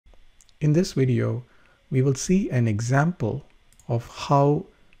In this video, we will see an example of how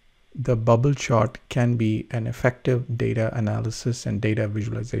the bubble chart can be an effective data analysis and data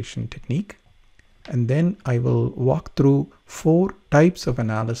visualization technique. And then I will walk through 4 types of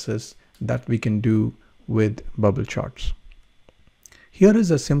analysis that we can do with bubble charts. Here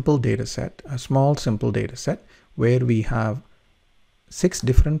is a simple data set, a small simple data set where we have 6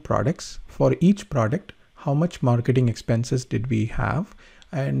 different products. For each product, how much marketing expenses did we have,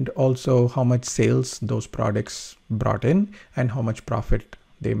 and also how much sales those products brought in and how much profit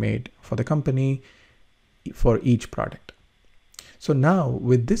they made for the company for each product. So now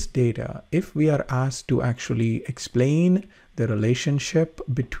with this data, if we are asked to actually explain the relationship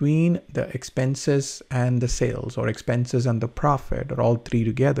between the expenses and the sales, or expenses and the profit, or all 3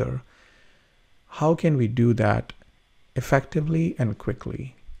 together, how can we do that effectively and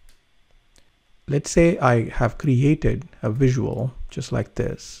quickly? Let's say I have created a visual just like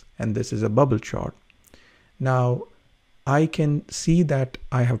this, and this is a bubble chart. Now I can see that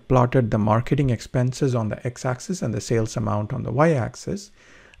I have plotted the marketing expenses on the x-axis and the sales amount on the y-axis,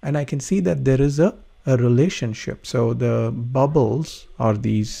 and I can see that there is a relationship. So the bubbles are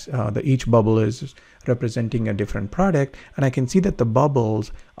these, each bubble is representing a different product, and I can see that the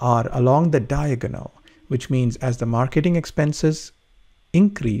bubbles are along the diagonal, which means as the marketing expenses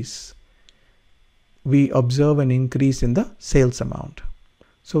increase, we observe an increase in the sales amount.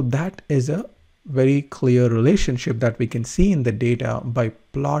 So that is a very clear relationship that we can see in the data by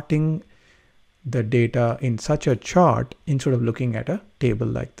plotting the data in such a chart instead of looking at a table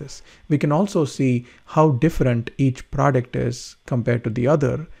like this. We can also see how different each product is compared to the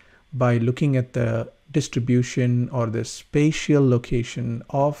other by looking at the distribution or the spatial location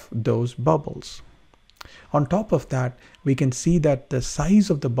of those bubbles. On top of that, we can see that the size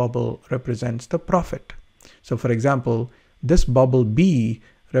of the bubble represents the profit. So for example, this bubble B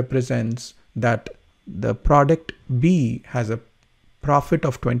represents that the product B has a profit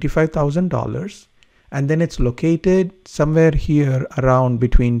of $25,000, and then it's located somewhere here around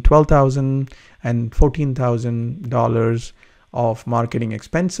between $12,000 and $14,000 of marketing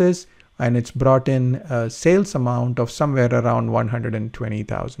expenses, and it's brought in a sales amount of somewhere around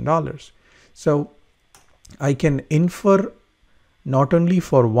 $120,000. So I can infer not only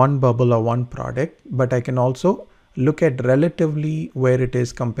for one bubble or one product, but I can also look at relatively where it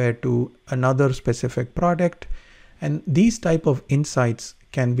is compared to another specific product. And these type of insights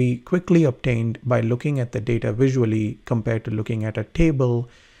can be quickly obtained by looking at the data visually compared to looking at a table.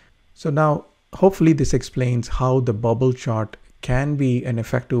 So now hopefully this explains how the bubble chart can be an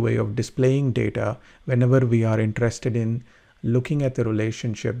effective way of displaying data whenever we are interested in looking at the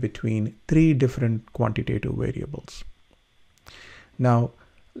relationship between 3 different quantitative variables. Now,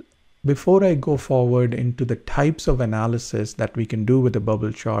 before I go forward into the types of analysis that we can do with a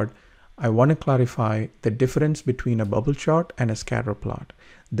bubble chart, I want to clarify the difference between a bubble chart and a scatter plot.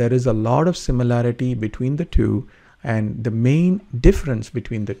 There is a lot of similarity between the two, and the main difference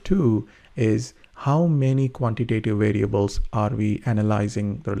between the two is how many quantitative variables are we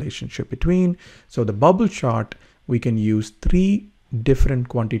analyzing the relationship between. So the bubble chart, we can use 3 different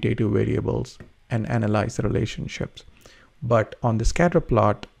quantitative variables and analyze the relationships. But on the scatter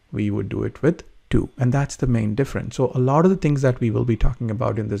plot, we would do it with 2, and that's the main difference. So a lot of the things that we will be talking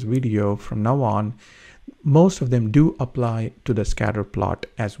about in this video from now on, most of them do apply to the scatter plot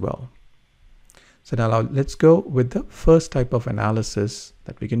as well. So now let's go with the first type of analysis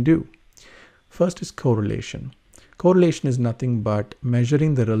that we can do. First is correlation. Correlation is nothing but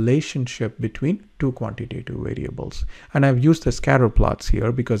measuring the relationship between 2 quantitative variables. And I've used the scatter plots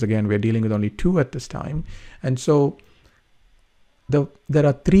here because again, we're dealing with only 2 at this time. And so there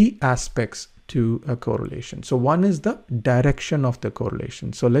are 3 aspects to a correlation. So one is the direction of the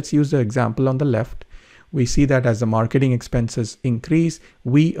correlation. So let's use the example on the left. We see that as the marketing expenses increase,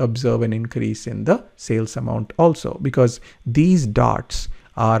 we observe an increase in the sales amount also, because these dots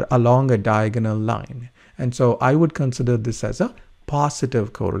are along a diagonal line. And so I would consider this as a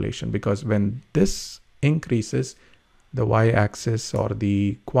positive correlation, because when this increases, the y-axis or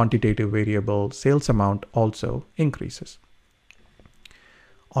the quantitative variable sales amount also increases.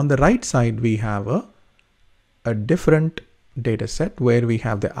 On the right side, we have a different data set where we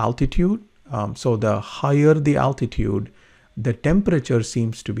have the altitude. So the higher the altitude, the temperature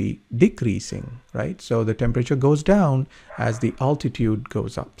seems to be decreasing, right? So the temperature goes down as the altitude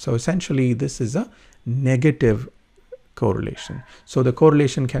goes up. So essentially, this is a negative correlation. So the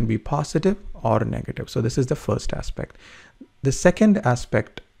correlation can be positive or negative. So this is the first aspect. The second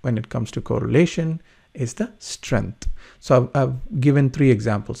aspect when it comes to correlation is the strength. So I've given 3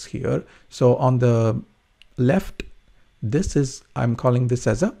 examples here. So on the left, I'm calling this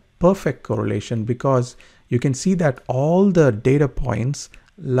as a perfect correlation because you can see that all the data points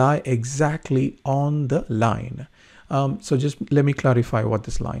lie exactly on the line. So just let me clarify what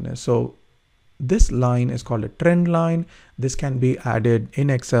this line is. So this line is called a trend line. This can be added in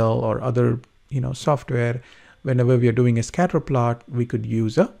Excel or other software. Whenever we are doing a scatter plot, we could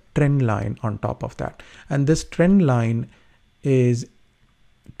use a trend line on top of that. And this trend line is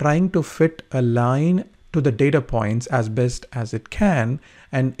trying to fit a line to the data points as best as it can.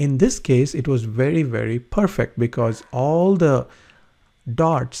 And in this case, it was very, very perfect because all the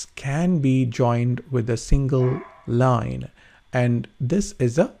dots can be joined with a single line. And this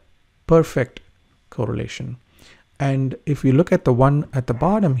is a perfect correlation. And if we look at the one at the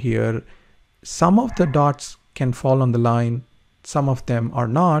bottom here, some of the dots can fall on the line, some of them are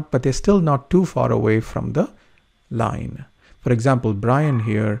not, but they're still not too far away from the line. For example, Brian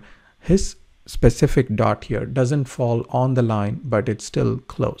here, his specific dot here doesn't fall on the line, but it's still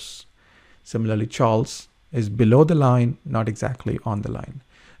close. Similarly, Charles is below the line, not exactly on the line.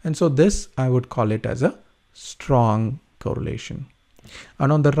 And so this, I would call it as a strong correlation.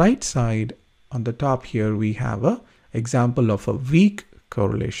 And on the right side, on the top here, we have an example of a weak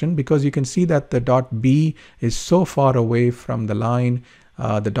correlation because you can see that the dot B is so far away from the line.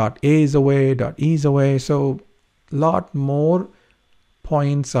 The dot A is away, dot E is away. So a lot more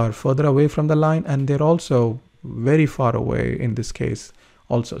points are further away from the line, and they're also very far away in this case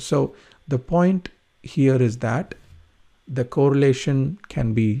also. So the point here is that the correlation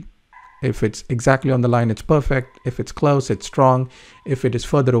can be, if it's exactly on the line, it's perfect. If it's close, it's strong. If it is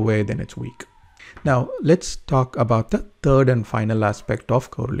further away, then it's weak. Now let's talk about the third and final aspect of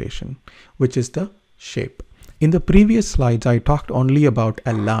correlation, which is the shape. In the previous slides, I talked only about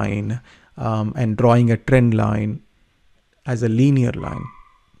a line and drawing a trend line as a linear line,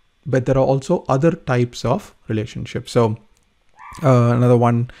 but there are also other types of relationships. So another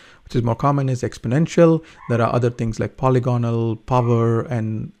one which is more common is exponential. There are other things like polygonal, power,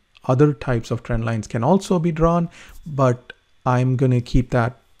 and other types of trend lines can also be drawn, but I'm going to keep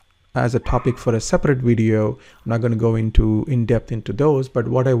that as a topic for a separate video. I'm not going to go in depth into those, but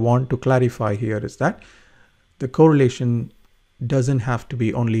what I want to clarify here is that the correlation doesn't have to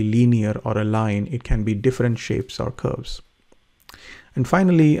be only linear or a line. It can be different shapes or curves. And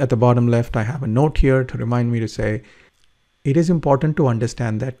finally, at the bottom left, I have a note here to remind me to say, it is important to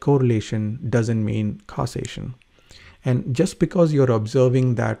understand that correlation doesn't mean causation. And just because you're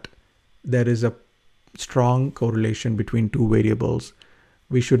observing that there is a strong correlation between two variables,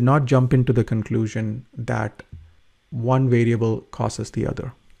 we should not jump into the conclusion that one variable causes the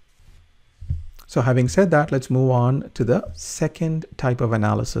other. So having said that, let's move on to the second type of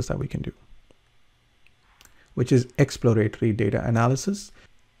analysis that we can do, which is exploratory data analysis.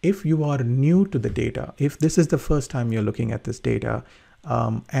 If you are new to the data, if this is the first time you're looking at this data,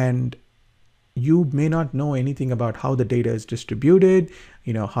 and you may not know anything about how the data is distributed,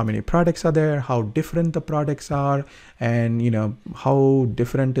 how many products are there, how different the products are, and how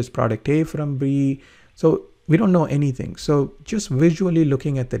different is product A from B. So we don't know anything. So just visually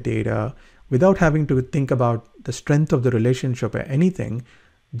looking at the data without having to think about the strength of the relationship or anything,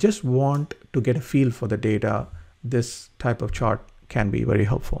 just want to get a feel for the data, this type of chart can be very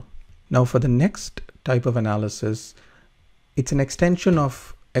helpful. Now for the next type of analysis, it's an extension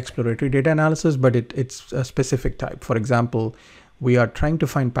of exploratory data analysis, but it's a specific type. For example, we are trying to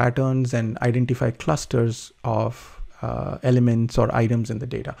find patterns and identify clusters of elements or items in the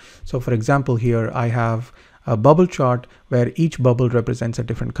data. So for example, here I have a bubble chart where each bubble represents a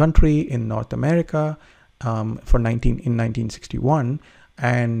different country in North America in 1961,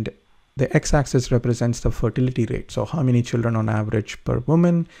 and the x-axis represents the fertility rate. So how many children on average per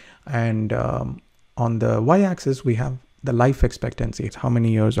woman, and on the y-axis we have the life expectancy. It's how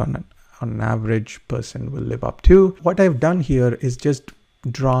many years on an average person will live up to. What I've done here is just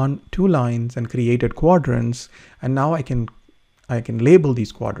drawn two lines and created quadrants, and now I can label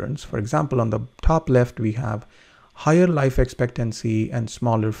these quadrants. For example, on the top left we have higher life expectancy and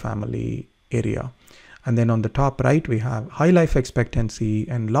smaller family area. And then on the top right, we have high life expectancy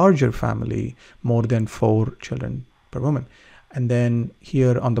and larger family, more than 4 children per woman. And then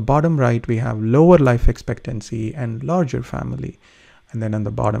here on the bottom right, we have lower life expectancy and larger family. And then on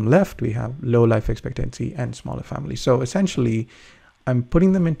the bottom left, we have low life expectancy and smaller family. So essentially, I'm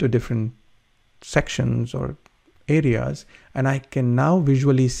putting them into different sections or areas, and I can now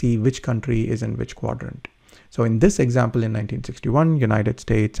visually see which country is in which quadrant. So in this example, in 1961, United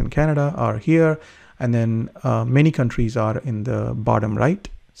States and Canada are here. And then many countries are in the bottom right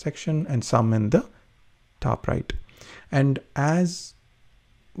section and some in the top right. And as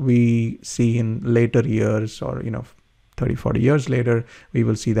we see in later years or 30, 40 years later, we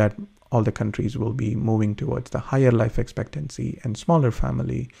will see that all the countries will be moving towards the higher life expectancy and smaller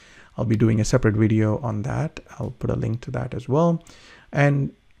family. I'll be doing a separate video on that. I'll put a link to that as well.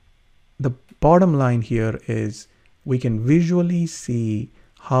 And the bottom line here is we can visually see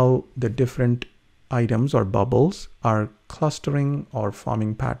how the different items or bubbles are clustering or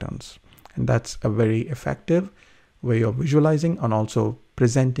forming patterns. And that's a very effective way of visualizing and also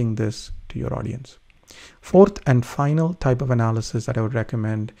presenting this to your audience. Fourth and final type of analysis that I would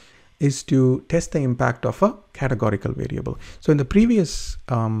recommend is to test the impact of a categorical variable. So in the previous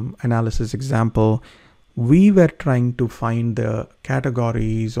analysis example, we were trying to find the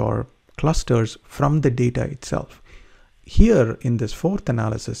categories or clusters from the data itself. Here in this fourth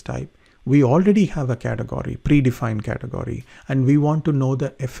analysis type, we already have a category, predefined category, and we want to know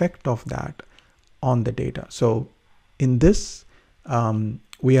the effect of that on the data. So in this,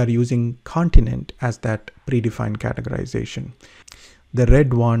 we are using continent as that predefined categorization. The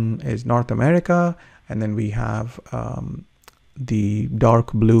red one is North America, and then we have the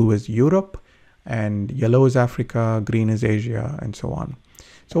dark blue is Europe, and yellow is Africa, green is Asia, and so on.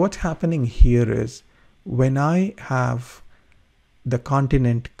 So what's happening here is when I have the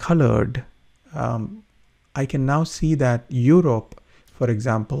continent colored, I can now see that Europe, for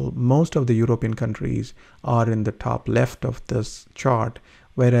example, most of the European countries are in the top left of this chart,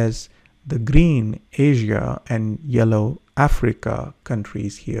 whereas the green Asia and yellow Africa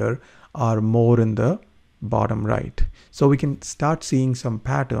countries here are more in the bottom right. So we can start seeing some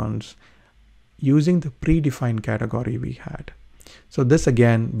patterns using the predefined category we had. So this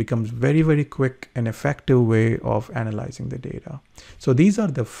again becomes very, very quick and effective way of analyzing the data. So these are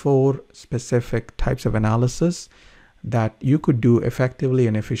the 4 specific types of analysis that you could do effectively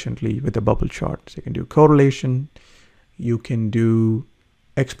and efficiently with a bubble chart. So you can do correlation, you can do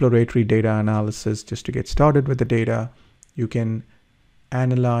exploratory data analysis just to get started with the data. You can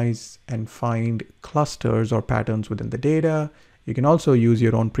analyze and find clusters or patterns within the data. You can also use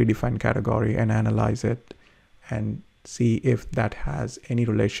your own predefined category and analyze it and see if that has any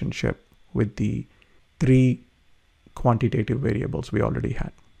relationship with the 3 quantitative variables we already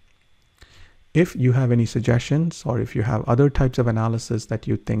had. If you have any suggestions or if you have other types of analysis that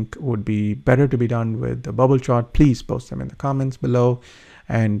you think would be better to be done with the bubble chart, please post them in the comments below.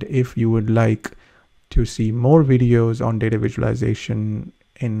 And if you would like to see more videos on data visualization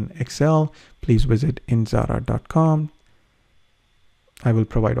in Excel, please visit inzara.com. I will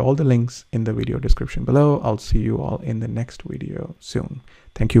provide all the links in the video description below. I'll see you all in the next video soon.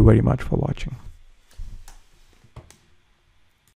 Thank you very much for watching.